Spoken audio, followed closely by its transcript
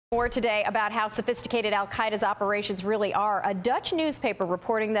More today about how sophisticated al-Qaeda's operations really are. A Dutch newspaper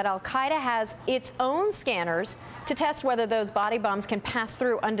reporting that al-Qaeda has its own scanners to test whether those body bombs can pass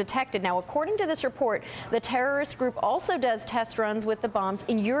through undetected. Now, according to this report, the terrorist group also does test runs with the bombs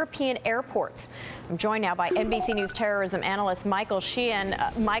in European airports. I'm joined now by NBC News terrorism analyst Michael Sheehan.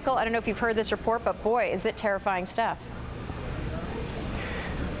 Michael, I don't know if you've heard this report, but boy, is it terrifying stuff.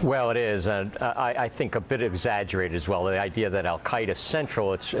 Well, it is, and I think a bit exaggerated as well. The idea that al-Qaeda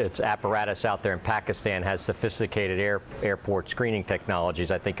Central, its apparatus out there in Pakistan, has sophisticated airport screening technologies,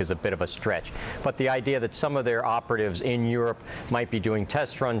 I think is a bit of a stretch. But the idea that some of their operatives in Europe might be doing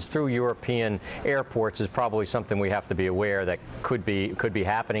test runs through European airports is probably something we have to be aware that could be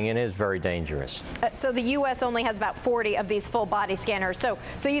happening and is very dangerous. So the U.S. only has about 40 of these full body scanners. So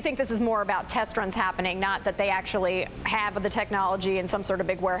you think this is more about test runs happening, not that they actually have the technology in some sort of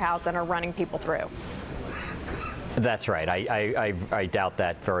big warehouse and are running people through? That's right. I doubt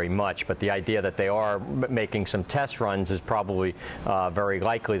that very much, but the idea that they are making some test runs is probably very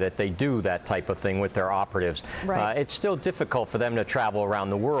likely that they do that type of thing with their operatives. Right. It's still difficult for them to travel around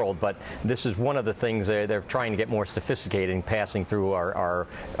the world, but this is one of the things they're trying to get more sophisticated in passing through our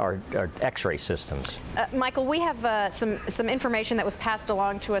X-ray systems. Michael, we have some information that was passed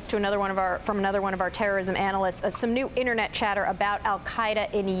along to us from another one of our terrorism analysts, some new internet chatter about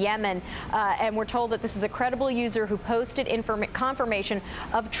al-Qaeda in Yemen, and we're told that this is a credible user who posted confirmation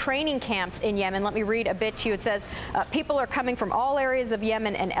of training camps in Yemen. Let me read a bit to you. It says, people are coming from all areas of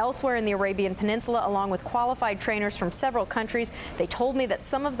Yemen and elsewhere in the Arabian Peninsula, along with qualified trainers from several countries. They told me that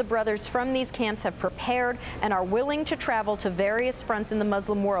some of the brothers from these camps have prepared and are willing to travel to various fronts in the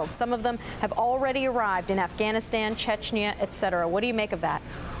Muslim world. Some of them have already arrived in Afghanistan, Chechnya, etc. What do you make of that?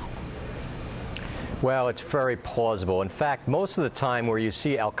 Well, it's very plausible. In fact, most of the time where you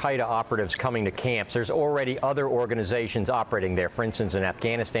see al-Qaeda operatives coming to camps, there's already other organizations operating there. For instance, in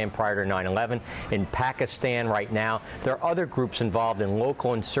Afghanistan prior to 9/11, in Pakistan right now, there are other groups involved in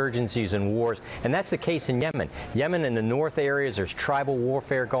local insurgencies and wars, and that's the case in Yemen. Yemen in the north areas, there's tribal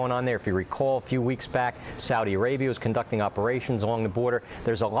warfare going on there. If you recall, a few weeks back, Saudi Arabia was conducting operations along the border.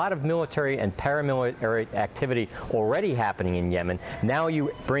 There's a lot of military and paramilitary activity already happening in Yemen. Now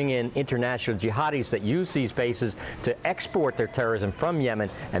you bring in international jihadis that use these bases to export their terrorism from Yemen,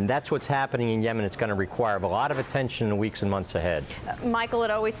 and that's what's happening in Yemen. It's going to require a lot of attention in the weeks and months ahead. Michael, it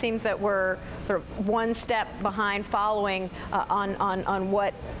always seems that we're sort of one step behind following on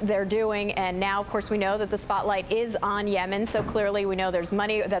what they're doing, and now, of course, we know that the spotlight is on Yemen, so clearly we know there's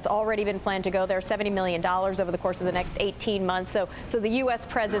money that's already been planned to go there, $70 million over the course of the next 18 months, so the U.S.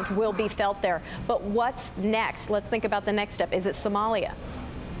 presence will be felt there. But what's next? Let's think about the next step. Is it Somalia?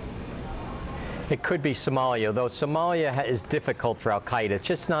 It could be Somalia, though Somalia is difficult for al-Qaeda. It's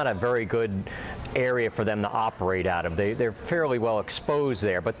just not a very good area for them to operate out of. They're fairly well exposed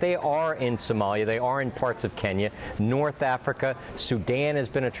there, but they are in Somalia. They are in parts of Kenya, North Africa. Sudan has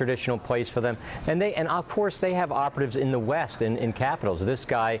been a traditional place for them, and of course they have operatives in the West, in capitals. This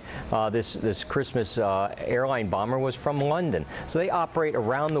guy, this Christmas airline bomber, was from London, so they operate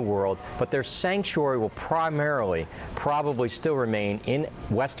around the world. But their sanctuary will probably still remain in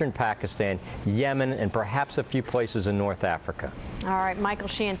Western Pakistan, Yemen, and perhaps a few places in North Africa. All right, Michael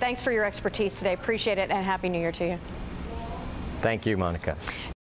Sheehan, thanks for your expertise today. Appreciate it, and Happy New Year to you. Thank you, Monica.